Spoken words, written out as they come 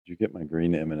you get my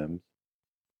green M&Ms?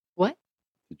 What?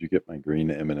 Did you get my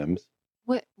green M&Ms?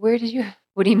 What? Where did you?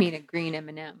 What do you mean a green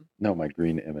M&M? No, my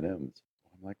green M&Ms.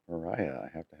 I'm like Mariah. I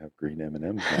have to have green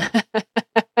M&Ms now.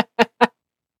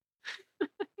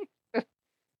 All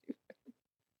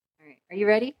right. Are you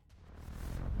ready?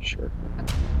 Sure.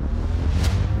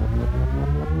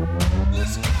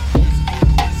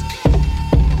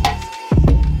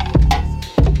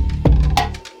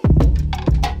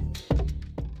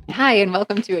 Hi, and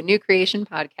welcome to a New Creation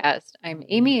podcast. I'm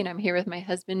Amy, and I'm here with my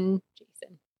husband,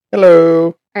 Jason. Hello.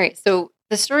 All right. So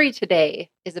the story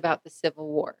today is about the Civil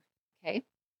War. Okay.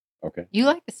 Okay. You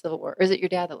like the Civil War, or is it your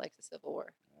dad that likes the Civil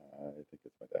War? I think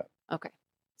it's my dad. Okay.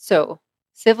 So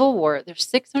Civil War. There's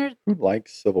 600. Who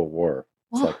likes Civil War?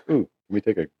 It's Well, like, ooh, can we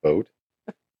take a vote?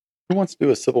 Who wants to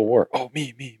do a Civil War? Oh,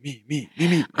 me.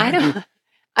 I don't.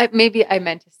 Maybe I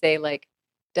meant to say, like,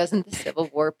 doesn't the Civil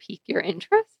War pique your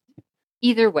interest?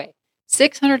 Either way,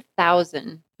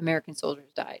 600,000 American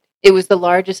soldiers died. It was the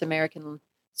largest American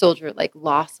soldier, like,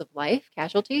 loss of life,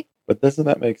 casualty. But doesn't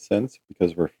that make sense?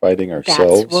 Because we're fighting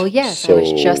ourselves. Well, yes, so I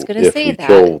was just going to if say we that.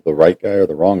 kill the right guy or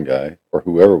the wrong guy, or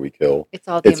whoever we kill, It's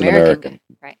all the it's American an American.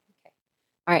 guy. Right. Okay.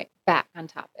 All right. Back on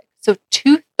topic. So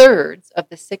 2/3 of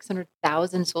the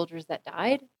 600,000 soldiers that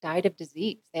died of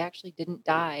disease. They actually didn't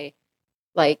die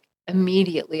like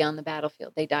immediately on the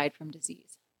battlefield. They died from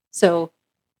disease. So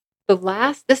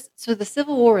the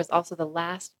Civil War is also the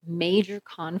last major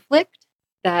conflict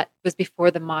that was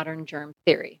before the modern germ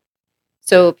theory.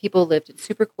 So people lived in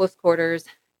super close quarters,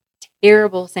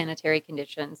 terrible sanitary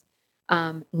conditions.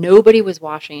 Nobody was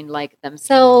washing like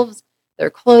themselves, their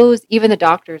clothes. Even the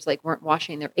doctors weren't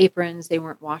washing their aprons. They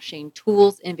weren't washing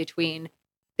tools in between.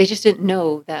 They just didn't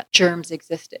know that germs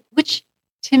existed. Which,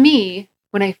 to me,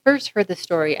 when I first heard the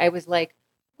story, I was like,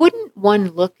 wouldn't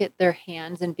one look at their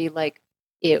hands and be like,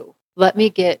 ew, let me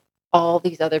get all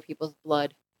these other people's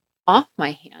blood off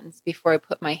my hands before I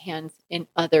put my hands in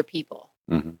other people?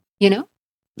 Mm-hmm. You know?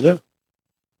 Yeah,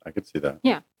 I could see that.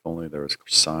 Yeah. If only there was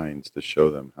signs to show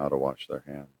them how to wash their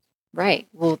hands. Right.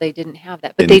 Well, they didn't have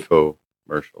that. But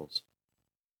Infomercials.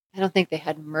 I don't think they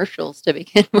had commercials to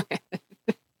begin with.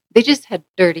 They just had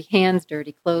dirty hands,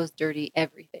 dirty clothes, dirty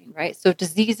everything, right? So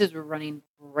diseases were running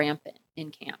rampant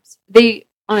in camps. They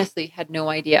honestly had no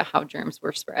idea how germs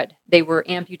were spread. They were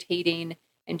amputating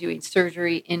and doing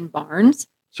surgery in barns.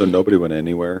 So nobody went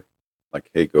anywhere? Like,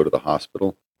 hey, go to the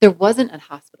hospital? There wasn't a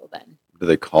hospital then. Do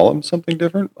they call them something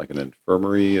different? Like an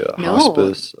infirmary, a No.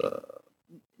 hospice?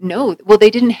 No. Well,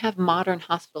 they didn't have modern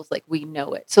hospitals like we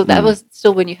know it. So that was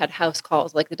still when you had house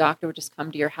calls. Like the doctor would just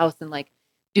come to your house and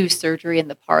do surgery in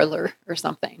the parlor or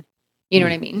something. You know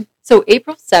what I mean? So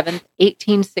April 7th,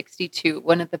 1862,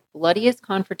 one of the bloodiest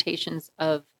confrontations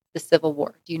of the Civil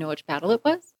War. Do you know which battle it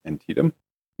was? Antietam?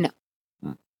 No.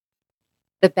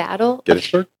 The Battle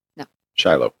Gettysburg? No.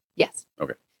 Shiloh? Yes.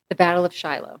 Okay. The Battle of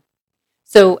Shiloh.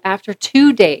 So after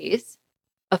 2 days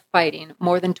of fighting,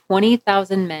 more than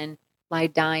 20,000 men lie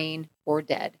dying or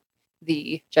dead.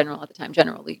 The general at the time,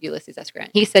 General Ulysses S.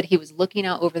 Grant, he said he was looking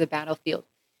out over the battlefield,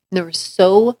 and there were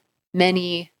so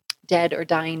many dead or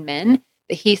dying men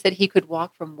that he said he could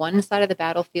walk from one side of the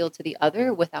battlefield to the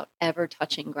other without ever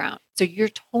touching ground. So you're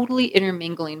totally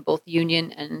intermingling both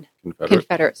Union and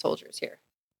Confederate soldiers here.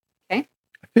 Okay?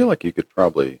 I feel like you could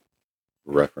probably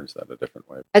reference that a different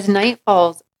way. As night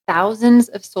falls, thousands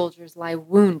of soldiers lie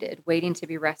wounded, waiting to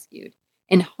be rescued,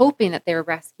 and hoping that they were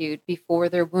rescued before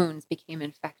their wounds became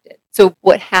infected. So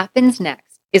what happens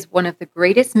next is one of the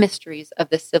greatest mysteries of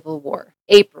the Civil War.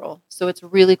 April, so it's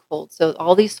really cold. So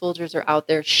all these soldiers are out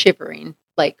there shivering,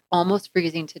 like almost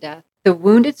freezing to death. The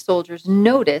wounded soldiers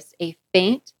notice a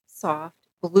faint, soft,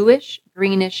 bluish,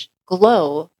 greenish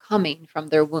glow coming from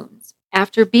their wounds.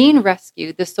 After being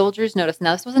rescued, the soldiers noticed,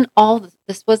 now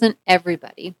this wasn't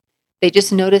everybody. They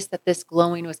just noticed that this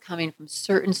glowing was coming from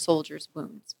certain soldiers'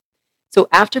 wounds. So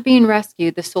after being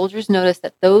rescued, the soldiers noticed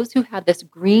that those who had this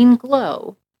green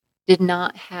glow did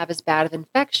not have as bad of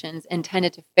infections and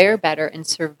tended to fare better and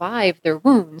survive their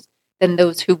wounds than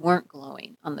those who weren't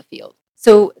glowing on the field.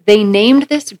 So they named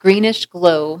this greenish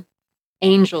glow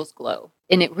Angel's Glow.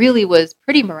 And it really was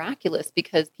pretty miraculous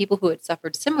because people who had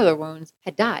suffered similar wounds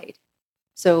had died.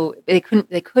 So they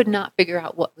could not figure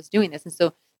out what was doing this. And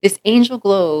so this angel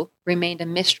glow remained a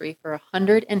mystery for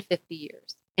 150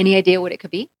 years. Any idea what it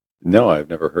could be? No, I've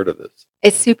never heard of this.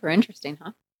 It's super interesting,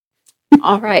 huh?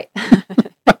 All right.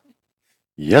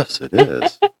 Yes, it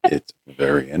is. It's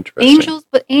very interesting.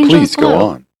 Please go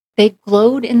on. They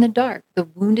glowed in the dark. The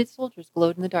wounded soldiers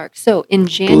glowed in the dark. So in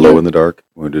January... Glow in the dark,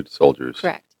 wounded soldiers.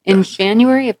 Correct. In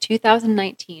January of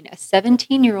 2019, a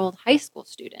 17-year-old high school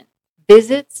student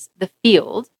visits the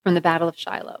field from the Battle of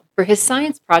Shiloh. For his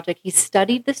science project, he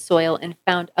studied the soil and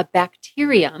found a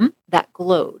bacterium that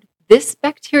glowed. This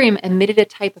bacterium emitted a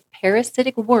type of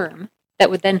parasitic worm that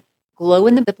would then glow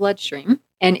in the bloodstream,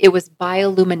 and it was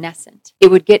bioluminescent.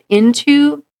 It would get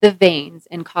into the veins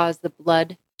and cause the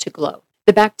blood to glow.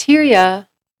 The bacteria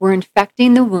were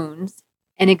infecting the wounds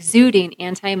and exuding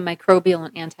antimicrobial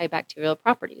and antibacterial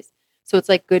properties. So it's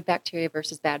like good bacteria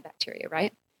versus bad bacteria,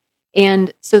 right?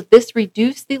 And so this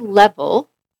reduced the level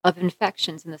of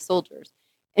infections in the soldiers.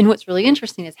 And what's really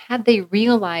interesting is had they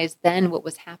realized then what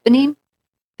was happening,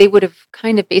 they would have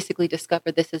kind of basically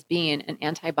discovered this as being an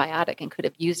antibiotic and could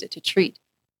have used it to treat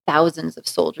thousands of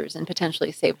soldiers and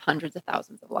potentially save hundreds of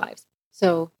thousands of lives.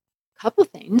 So a couple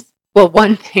things. Well,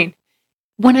 one thing,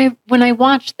 when I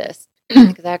watched this,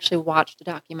 because I actually watched a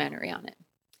documentary on it,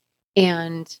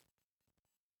 and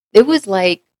it was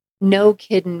like no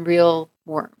kidding real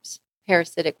worms,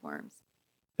 parasitic worms.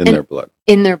 In their blood.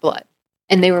 In their blood.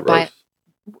 And they were Gross.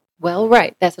 well,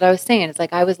 right. That's what I was saying. It's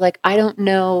like, I was like, I don't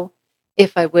know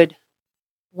if I would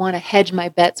want to hedge my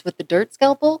bets with the dirt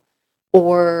scalpel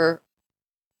or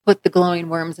put the glowing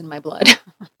worms in my blood.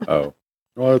 Oh.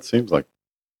 Well, it seems like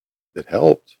it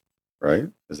helped, right?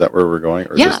 Is that where we're going?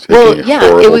 Or Yeah, just taking well, a yeah,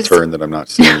 horrible it was- turn that I'm not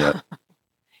seeing yet?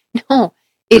 No,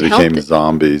 They it became helped.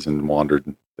 zombies and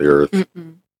wandered the earth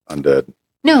undead.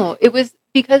 No, it was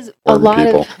because a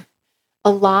Wormy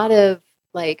lot of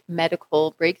like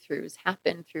medical breakthroughs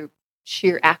happen through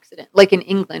sheer accident. Like in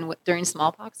England during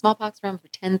smallpox ran for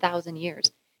 10,000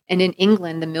 years. And in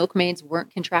England, the milkmaids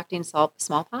weren't contracting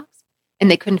smallpox and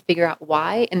they couldn't figure out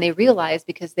why. And they realized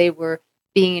because they were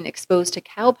being exposed to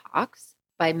cowpox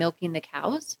by milking the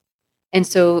cows. And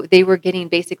so they were getting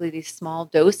basically these small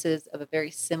doses of a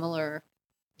very similar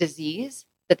disease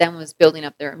that then was building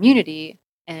up their immunity.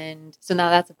 And so now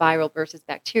that's viral versus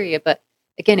bacteria. But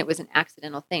again, it was an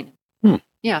accidental thing.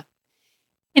 Yeah.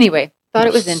 Anyway, thought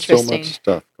it was interesting. So much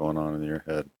stuff going on in your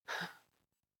head.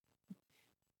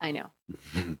 I know.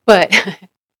 But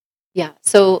yeah,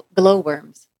 so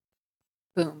glowworms.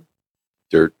 Boom.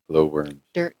 Dirt glowworms.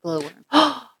 Dirt glowworm.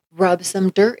 Rub some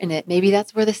dirt in it. Maybe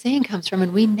that's where the saying comes from,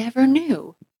 and we never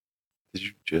knew. Did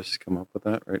you just come up with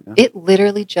that right now? It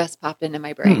literally just popped into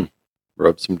my brain.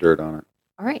 Rub some dirt on it.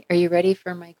 All right. Are you ready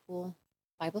for my cool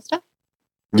Bible stuff?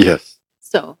 Yes.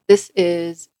 So this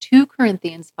is 2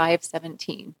 Corinthians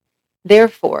 5:17.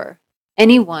 Therefore,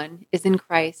 anyone is in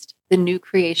Christ, the new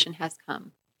creation has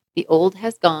come. The old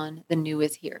has gone, the new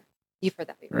is here. You've heard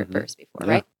that verse before,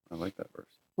 right? I like that verse.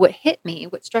 What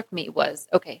struck me was,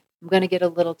 okay, I'm going to get a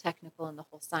little technical in the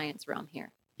whole science realm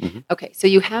here. Okay, so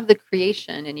you have the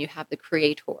creation and you have the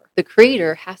creator. The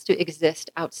creator has to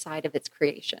exist outside of its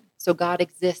creation. So God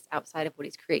exists outside of what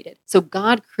he's created. So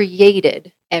God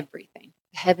created everything,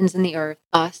 the heavens and the earth,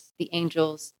 us, the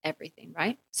angels, everything,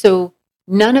 right? So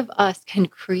none of us can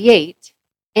create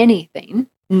anything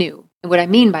new. And what I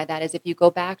mean by that is if you go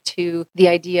back to the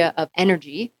idea of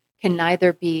energy can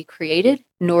neither be created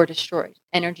nor destroyed.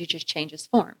 Energy just changes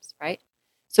forms, right?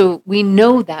 So we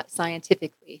know that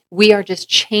scientifically. We are just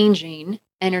changing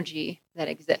energy that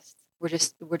exists. We're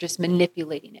just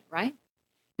manipulating it, right?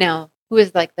 Now, who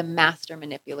is like the master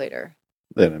manipulator?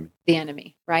 The enemy. The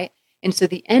enemy, right? And so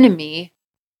the enemy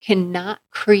cannot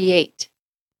create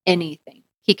anything.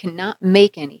 He cannot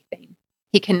make anything.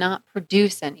 He cannot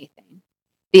produce anything.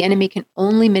 The enemy can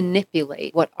only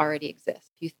manipulate what already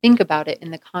exists. If you think about it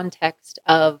in the context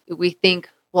of, we think,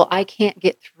 well, I can't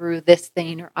get through this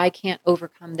thing, or I can't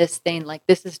overcome this thing, like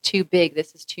this is too big,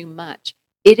 this is too much.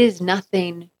 It is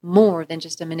nothing more than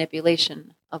just a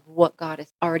manipulation of what God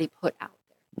has already put out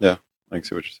there. Yeah, I can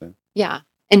see what you're saying. Yeah.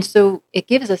 And so it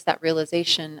gives us that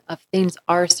realization of things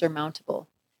are surmountable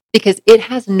because it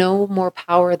has no more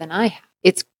power than I have.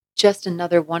 It's just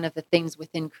another one of the things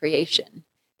within creation.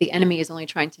 The enemy is only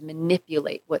trying to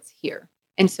manipulate what's here.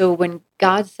 And so when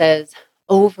God says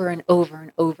over and over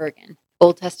and over again,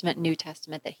 Old Testament, New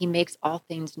Testament, that he makes all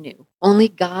things new, only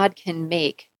God can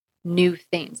make new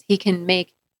things. He can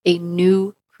make a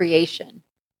new creation.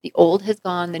 The old has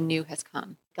gone, the new has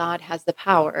come. God has the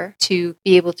power to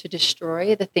be able to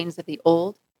destroy the things of the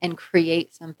old and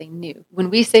create something new.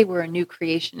 When we say we're a new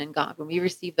creation in God, when we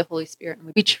receive the Holy Spirit,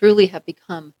 we truly have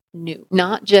become new,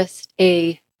 not just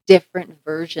a different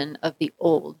version of the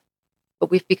old,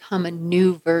 but we've become a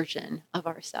new version of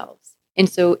ourselves. And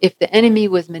so if the enemy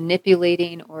was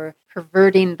manipulating or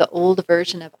perverting the old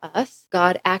version of us,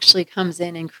 God actually comes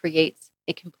in and creates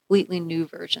a completely new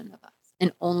version of us.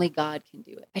 And only God can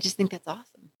do it. I just think that's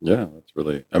awesome. Yeah, that's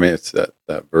really, I mean, it's that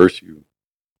verse you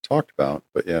talked about,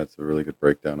 but yeah, it's a really good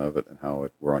breakdown of it and how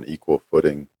we're on equal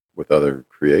footing with other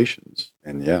creations.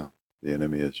 And yeah, The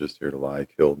enemy is just here to lie,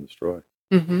 kill, and destroy.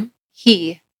 Mm-hmm.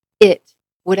 It,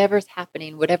 whatever's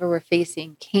happening, whatever we're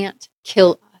facing, can't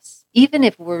kill us. Even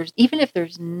if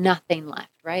there's nothing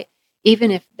left, right?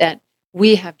 Even if that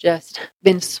we have just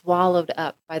been swallowed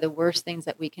up by the worst things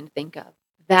that we can think of.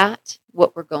 That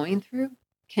what we're going through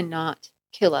cannot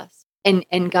kill us.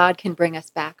 And God can bring us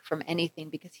back from anything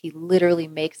because he literally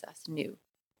makes us new.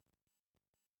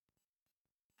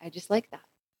 I just like that.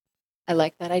 I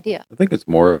like that idea. I think it's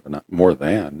more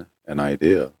than an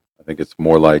idea. I think it's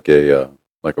more like a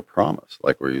promise,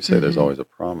 like where you say there's always a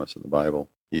promise in the Bible.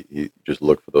 He just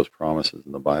look for those promises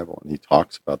in the Bible, and he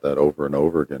talks about that over and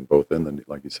over again, both in the,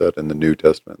 like you said, in the New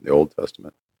Testament, and the Old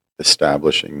Testament,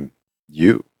 establishing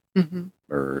you,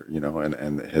 or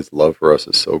and his love for us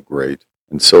is so great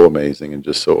and so amazing and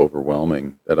just so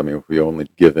overwhelming that, I mean, if we only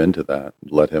give into that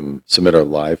and let him submit our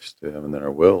lives to him and then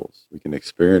our wills, we can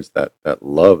experience that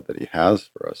love that he has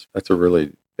for us. That's a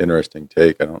really interesting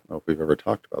take. I don't know if we've ever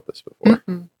talked about this before.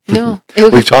 No.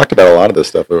 We've talked about a lot of this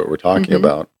stuff that we're talking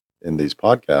about in these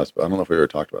podcasts, but I don't know if we ever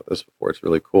talked about this before. It's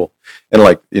really cool. And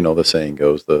like, the saying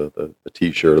goes, the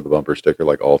T-shirt or the bumper sticker,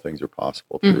 like all things are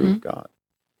possible through God.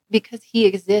 Because he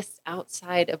exists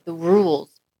outside of the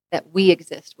rules that we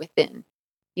exist within.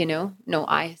 No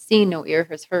eye has seen, no ear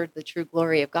has heard the true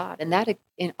glory of God. And that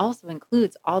it also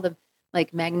includes all the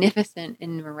like magnificent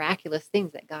and miraculous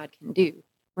things that God can do.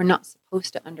 We're not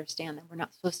supposed to understand them. We're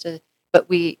not supposed to, but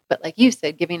like you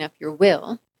said, giving up your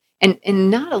will and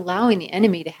not allowing the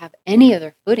enemy to have any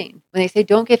other footing. When they say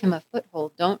don't give him a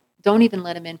foothold, don't even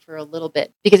let him in for a little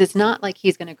bit, because it's not like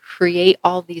he's going to create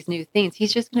all these new things.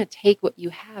 He's just going to take what you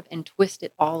have and twist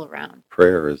it all around.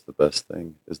 Prayer is the best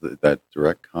thing, is that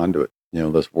direct conduit.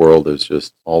 This world is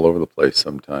just all over the place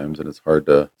sometimes, and it's hard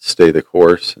to stay the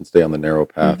course and stay on the narrow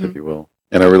path, if you will.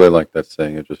 And I really like that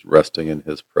saying of just resting in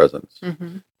his presence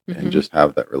and just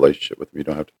have that relationship with him. You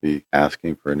don't have to be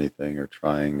asking for anything or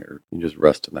trying, or you just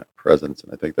rest in that presence.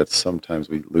 And I think that sometimes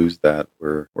we lose that.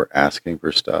 We're asking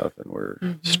for stuff and we're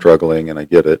struggling, and I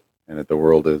get it. And the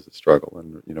world is a struggle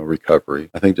and, recovery.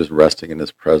 I think just resting in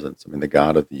his presence, I mean, the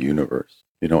God of the universe,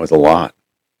 is a lot.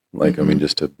 Like, I mean,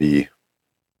 just to be.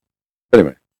 But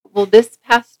anyway. Well, this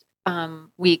past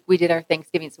week, we did our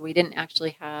Thanksgiving, so we didn't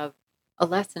actually have a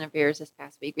lesson of yours this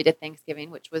past week. We did Thanksgiving,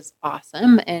 which was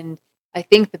awesome. And I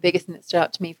think the biggest thing that stood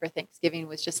out to me for Thanksgiving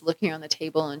was just looking around the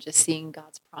table and just seeing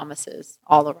God's promises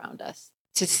all around us,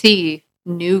 to see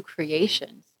new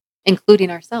creations,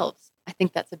 including ourselves. I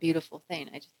think that's a beautiful thing.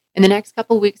 In the next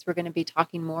couple of weeks, we're going to be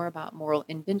talking more about moral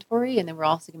inventory, and then we're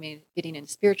also going to be getting into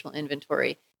spiritual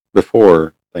inventory.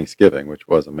 Before Thanksgiving, which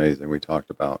was amazing, we talked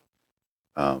about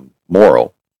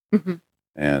moral,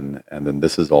 and then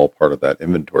this is all part of that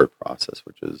inventory process,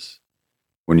 which is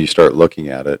when you start looking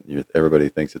at it, everybody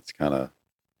thinks it's kind of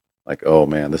like, oh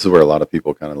man, this is where a lot of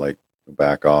people kind of like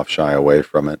back off, shy away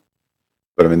from it.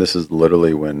 But I mean, this is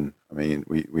literally when, I mean,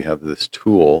 we have this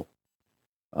tool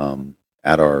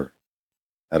at our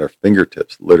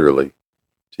fingertips, literally,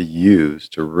 to use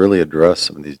to really address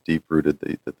some of these deep-rooted,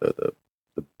 the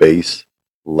base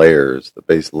layers, the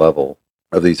base level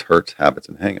of these hurts, habits,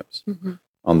 and hang-ups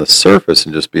on the surface,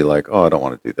 and just be like, oh, I don't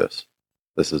want to do this.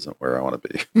 This isn't where I want to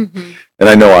be. And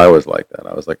I know I was like that.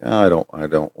 I was like, oh, I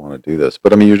don't want to do this.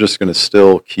 But I mean, you're just going to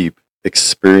still keep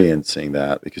experiencing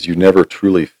that because you never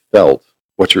truly felt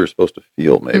what you were supposed to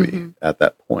feel maybe at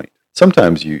that point.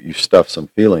 Sometimes you stuff some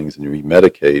feelings and you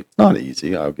medicate. It's not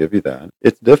easy, I'll give you that.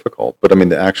 It's difficult. But I mean,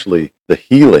 the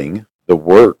healing, the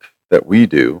work that we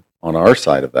do on our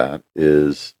side of that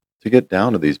is to get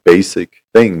down to these basic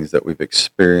things that we've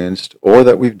experienced or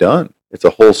that we've done. It's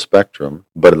a whole spectrum,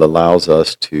 but it allows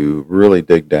us to really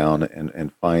dig down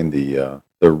and find the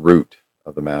root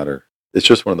of the matter. It's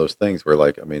just one of those things where,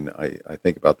 like, I mean, I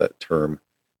think about that term,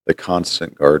 the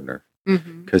constant gardener,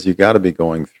 because you got to be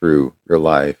going through your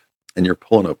life and you're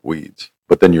pulling up weeds,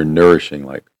 but then you're nourishing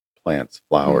like plants,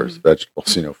 flowers,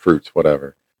 vegetables, fruits,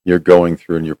 whatever. You're going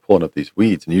through and you're pulling up these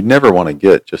weeds, and you never want to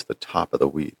get just the top of the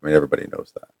weed. I mean, everybody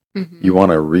knows that. You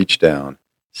want to reach down,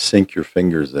 sink your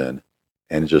fingers in,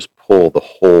 and just pull the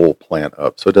whole plant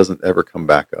up so it doesn't ever come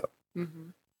back up.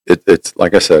 It's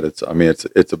like I said, it's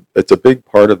a big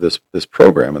part of this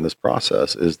program and this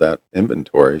process is that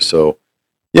inventory. So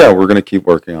yeah, we're going to keep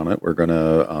working on it. We're going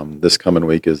to this coming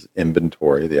week is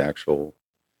inventory, the actual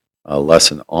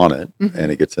lesson on it,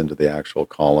 and it gets into the actual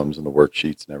columns and the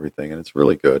worksheets and everything, and it's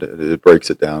really good. It breaks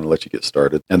it down and lets you get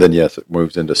started, and then yes, it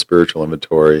moves into spiritual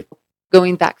inventory.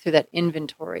 Going back through that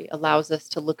inventory allows us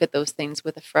to look at those things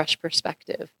with a fresh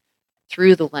perspective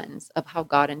through the lens of how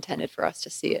God intended for us to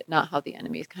see it, not how the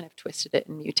enemy's kind of twisted it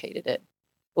and mutated it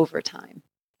over time.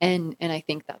 And I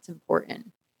think that's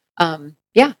important.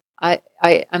 Yeah,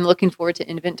 I'm looking forward to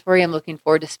inventory. I'm looking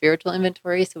forward to spiritual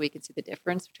inventory so we can see the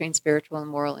difference between spiritual and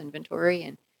moral inventory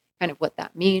and kind of what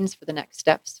that means for the next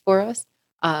steps for us.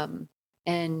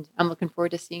 And I'm looking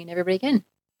forward to seeing everybody again.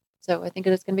 So I think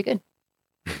it's going to be good.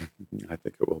 I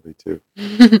think it will be too.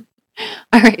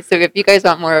 All right. So if you guys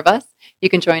want more of us, you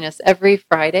can join us every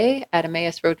Friday at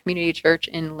Emmaus Road Community Church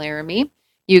in Laramie.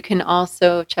 You can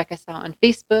also check us out on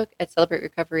Facebook at Celebrate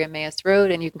Recovery Emmaus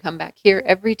Road, and you can come back here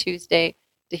every Tuesday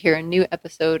to hear a new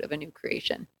episode of A New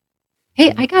Creation.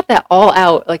 Hey, I got that all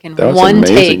out like in That was one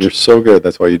amazing. take. You're so good.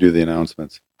 That's why you do the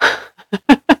announcements.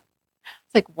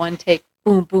 It's like one take.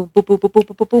 Boom, boom, boom, boom, boom, boom,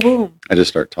 boom, boom, boom. I just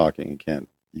start talking and can't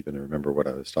even remember what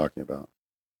I was talking about.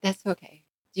 That's okay.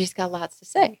 You just got lots to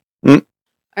say. Mm.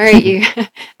 All right,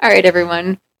 all right,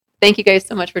 everyone. Thank you guys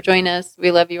so much for joining us.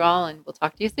 We love you all, and we'll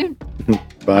talk to you soon.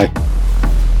 Bye.